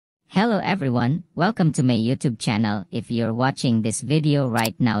Hello everyone, welcome to my YouTube channel. If you're watching this video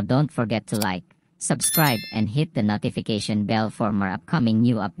right now, don't forget to like, subscribe and hit the notification bell for more upcoming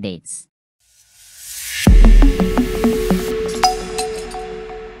new updates.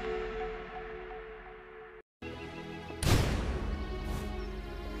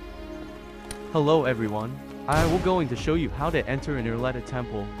 Hello everyone, I will going to show you how to enter an IRLETTA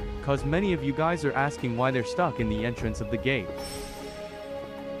temple, cause many of you guys are asking why they're stuck in the entrance of the gate.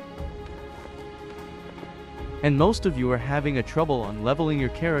 And most of you are having a trouble on leveling your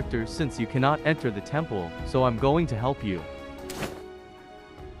character since you cannot enter the temple, so I'm going to help you.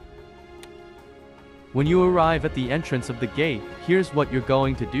 When you arrive at the entrance of the gate, here's what you're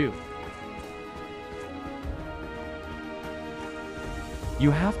going to do. You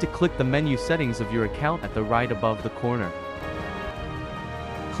have to click the menu settings of your account at the right above the corner.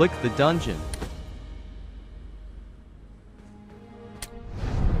 Click the dungeon.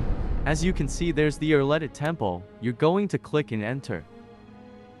 As you can see, there's the IRLETTA temple. You're going to click and enter.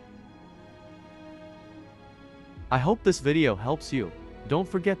 I hope this video helps you. Don't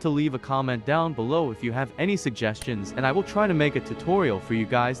forget to leave a comment down below if you have any suggestions, and I will try to make a tutorial for you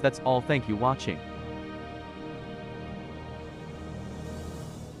guys. That's all. Thank you for watching.